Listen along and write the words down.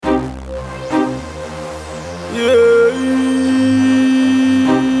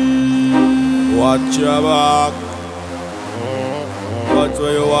watch your back. Watch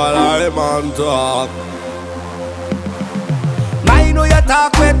where you all are, man talk. Mind who you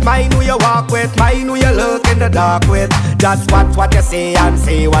talk with, mind who you walk with, mind who you look in the dark with. Just watch what you say and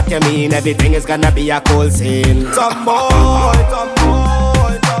say what you mean. Everything is gonna be a cool scene. Some boy, some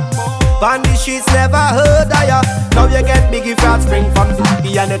boy, some boy. On the sheets never heard of ya. Now you get biggie fat spring from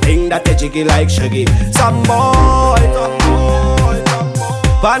the and the thing that you jiggy like shuggy. Some boy, some boy, some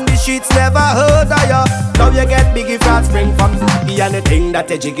boy. On the sheets never heard of ya. Now you get biggie fat spring from the and the thing that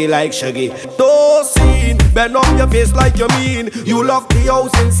you jiggy like shuggy. Don't scene, bend up your face like you mean. You love the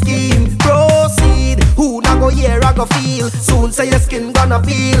housing scheme. Proceed, who na go hear I go feel. Soon say your skin gonna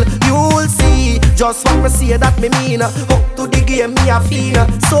peel. You'll see, just what me say that me mean. Hook to the game me a feel.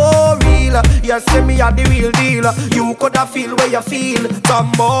 So real, you say me a the real deal. You coulda feel where you feel.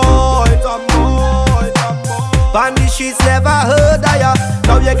 Some boy, some boy, some boy. On the sheets never heard of ya.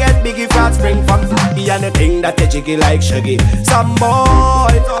 Now you get biggie fat spring from the and the thing that you jiggy like shuggy. Some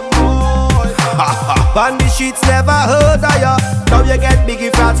boy, some boy, some boy. On the sheets never heard of ya. Now you get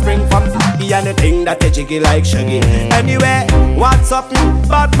biggie fat spring from the and the thing that you jiggy like shuggy. Anyway, what's up,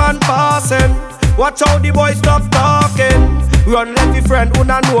 bad man passing? Watch how the boys stop talking. Run let your friend who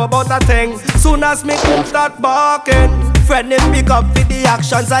not know about a thing. Soon as me come start barking, friend him pick up with the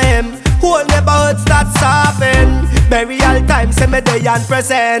actions of him. Whole neighborhood start stopping. Burial time say me day and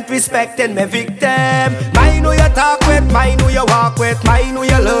present, respecting me victim. Mind who you talk with, mind who you walk with, mind who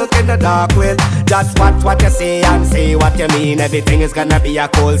you look in the dark with. Just watch what you say and say what you mean. Everything is gonna be a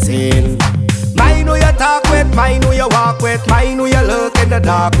cool scene. Mind who you talk with, mind who you walk with, mind who you look in the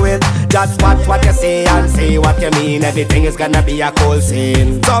dark with. Just watch what you say and say what you mean. Everything is gonna be a cool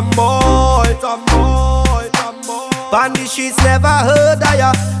scene. Some boy, some boy, some boy. On the sheets never heard of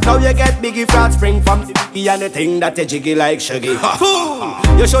ya. Now you get biggie fat spring from the and the thing that you jiggy like shuggy.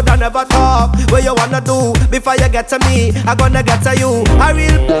 Fool, you shoulda never talk. What you wanna do before you get to me? I gonna get to you. I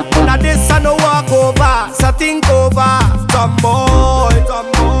real now this I no walk over. So think over. Some boy,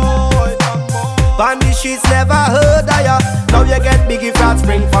 some boy, some boy. On the sheets never heard of ya. Now you get biggie fat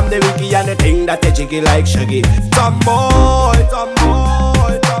spring from the wiki and the thing that you jiggy like shuggy. Some boy, some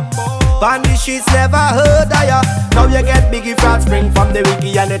boy, some boy. On the sheets never heard of ya. Now you get biggie fat spring from the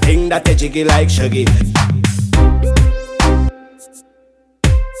wiki and the thing that you jiggy like shuggy.